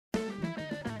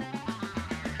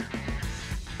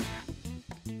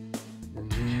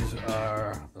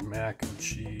are the mac and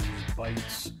cheese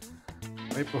bites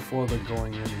right before they're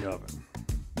going in the oven.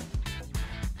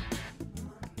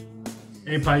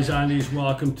 Hey paisanis,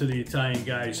 welcome to the Italian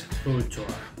Guys Food Tour.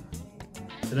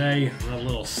 Today, I have a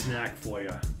little snack for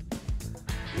you.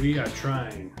 We are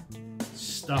trying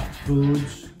stuffed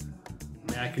foods,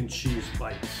 mac and cheese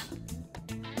bites.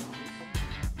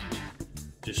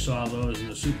 Just saw those in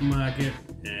the supermarket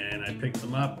and I picked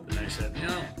them up and I said, you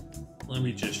know, let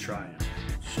me just try them.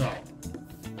 So,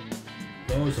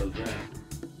 those are them,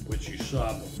 which you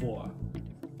saw before.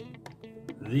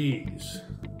 These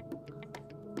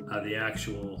are the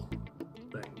actual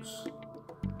things.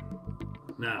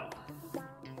 Now,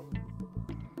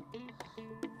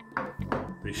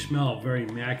 they smell very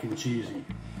mac and cheesy.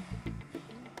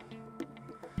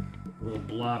 A little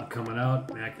blob coming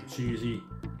out, mac and cheesy.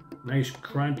 Nice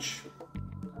crunch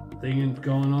thing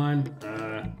going on.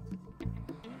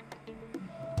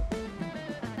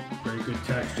 Very good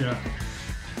texture.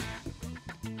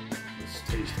 Let's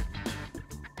taste it.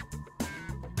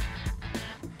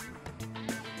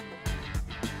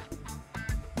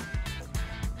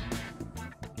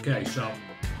 Okay, so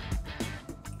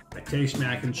I taste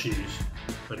mac and cheese,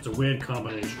 but it's a weird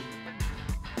combination.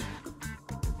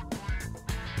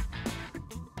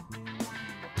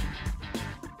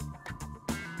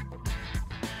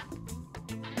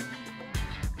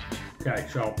 Okay,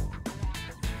 so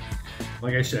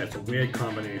like I said, it's a weird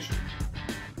combination.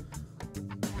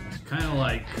 It's kind of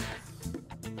like,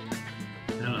 I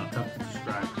don't know, tough to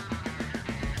describe.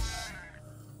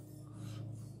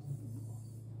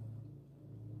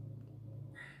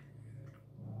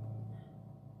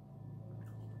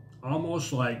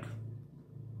 Almost like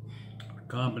a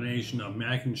combination of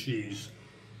mac and cheese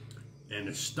and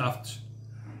a stuffed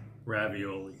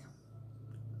ravioli.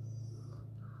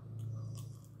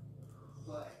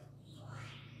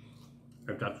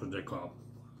 If that's what they call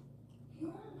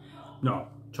them. No,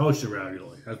 toasted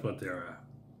ravioli. That's what they're at.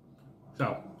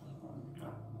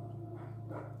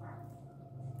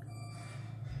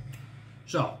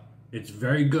 So it's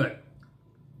very good.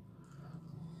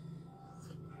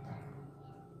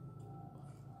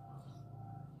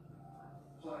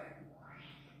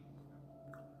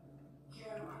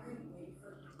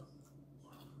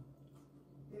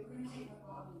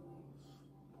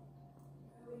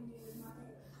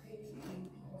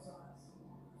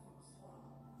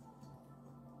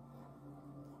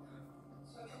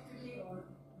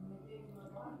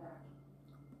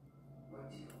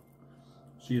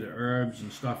 See the herbs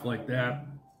and stuff like that.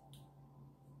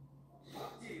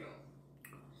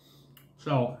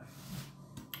 So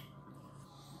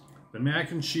the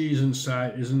mac and cheese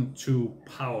inside isn't too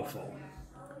powerful.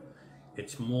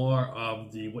 It's more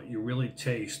of the, what you really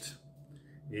taste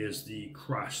is the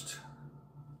crust.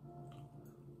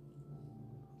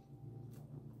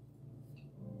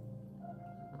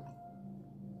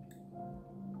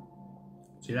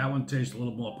 See, that one tastes a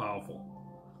little more powerful.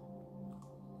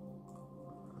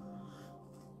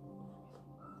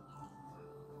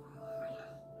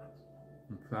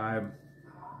 Five.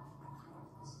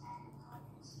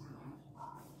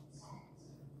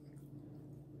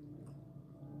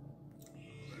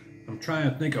 I'm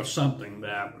trying to think of something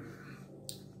that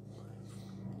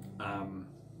I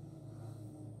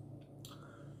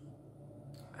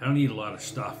don't eat a lot of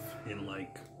stuff in,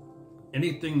 like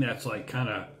anything that's like kind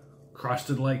of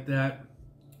crusted like that.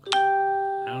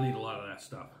 I don't eat a lot of that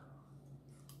stuff.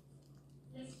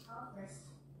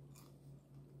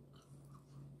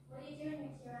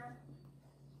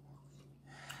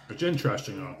 It's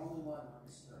interesting though.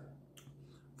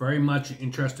 Very much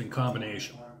interesting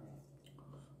combination.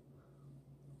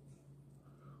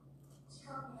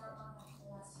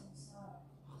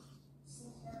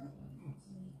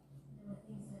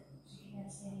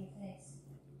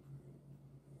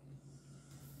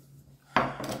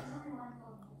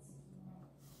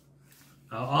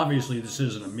 Obviously this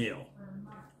isn't a meal.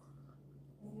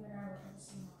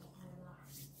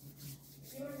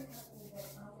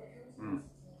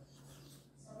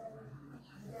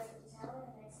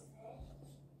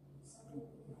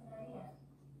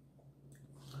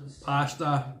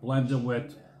 Pasta blended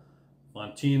with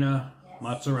fontina,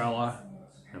 mozzarella,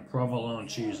 and provolone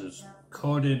cheeses,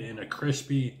 coated in a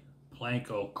crispy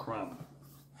panko crumb.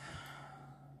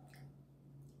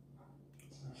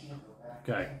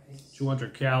 Okay,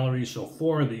 200 calories, so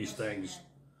 4 of these things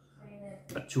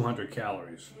are 200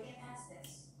 calories.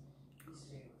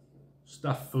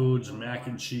 Stuffed foods, mac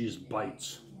and cheese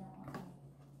bites.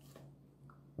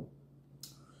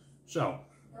 So,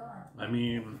 I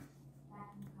mean,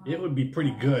 it would be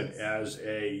pretty good as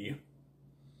a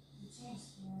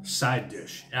side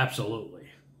dish, absolutely.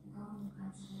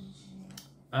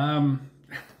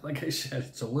 Like I said,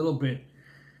 it's a little bit,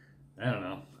 I don't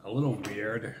know, a little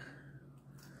weird.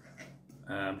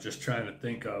 I'm just trying to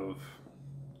think of,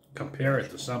 compare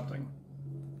it to something.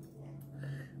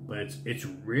 But it's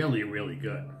really, really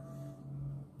good.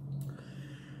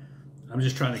 I'm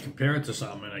just trying to compare it to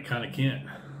something, and I kind of can't.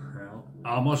 You know?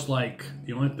 Almost like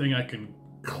the only thing I can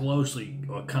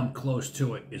come close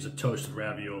to it is a toasted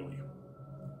ravioli.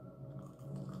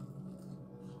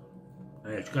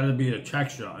 And it's got to be the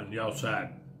texture on the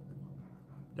outside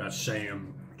that's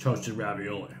saying toasted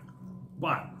ravioli.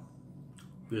 But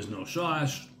there's no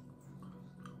sauce.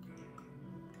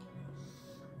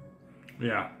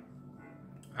 Yeah,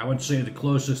 I would say the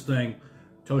closest thing,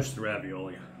 toasted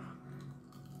ravioli.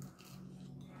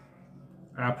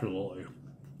 Absolutely.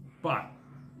 But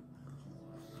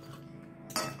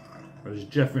there's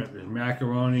different, there's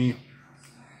macaroni,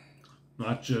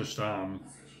 not just, what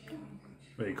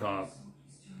do you call it,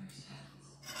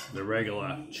 the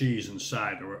regular cheese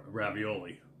inside the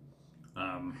ravioli.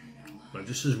 But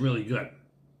this is really good.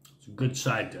 It's a good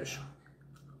side dish.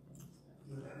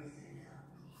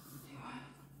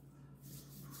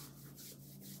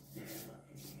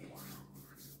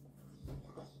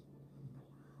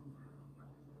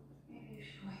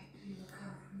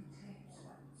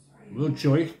 A little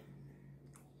chewy.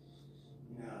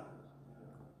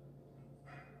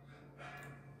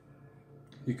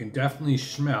 You can definitely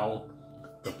smell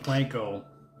the panko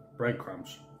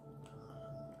breadcrumbs.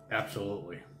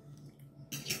 Absolutely.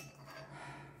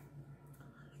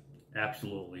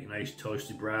 Absolutely. Nice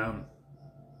toasty brown.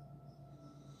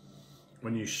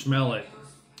 When you smell it,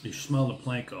 you smell the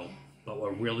panko, but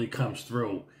what really comes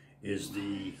through is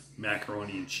the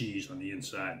macaroni and cheese on the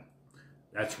inside.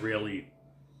 That's really,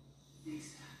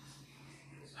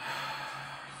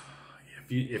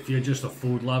 if you're just a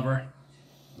food lover,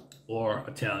 or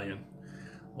Italian,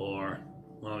 or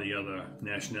one of the other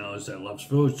nationalities that loves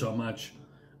food so much,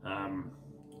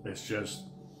 it's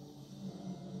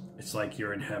like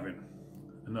you're in heaven.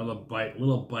 Another bite,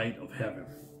 little bite of heaven.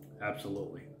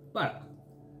 Absolutely. But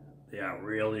they are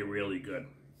really, really good.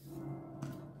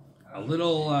 A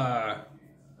little, I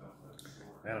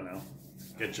don't know,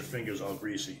 get your fingers all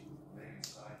greasy.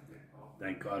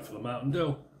 Thank God for the Mountain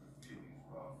Dew.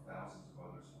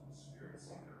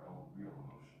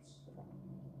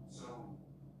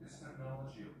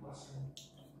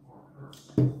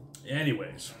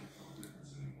 Anyways,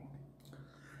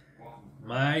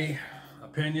 my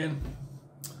opinion,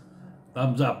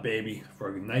 thumbs up, baby,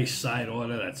 for a nice side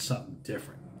order that's something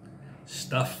different.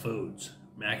 Stuffed foods,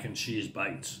 mac and cheese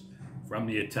bites from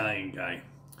the Italian Guy.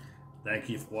 Thank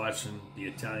you for watching the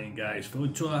Italian Guy's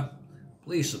food tour.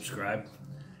 Please subscribe.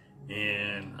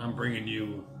 And I'm bringing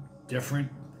you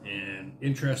different and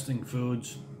interesting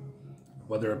foods,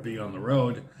 whether it be on the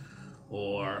road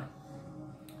or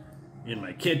in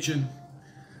my kitchen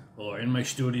or in my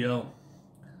studio.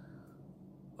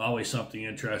 Always something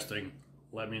interesting.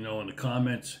 Let me know in the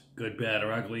comments, good, bad,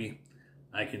 or ugly.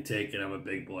 I can take it. I'm a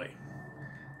big boy.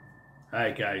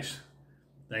 Alright guys,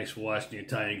 thanks for watching the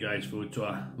Italian Guy's food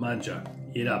tour. Mangia,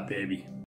 eat up, baby.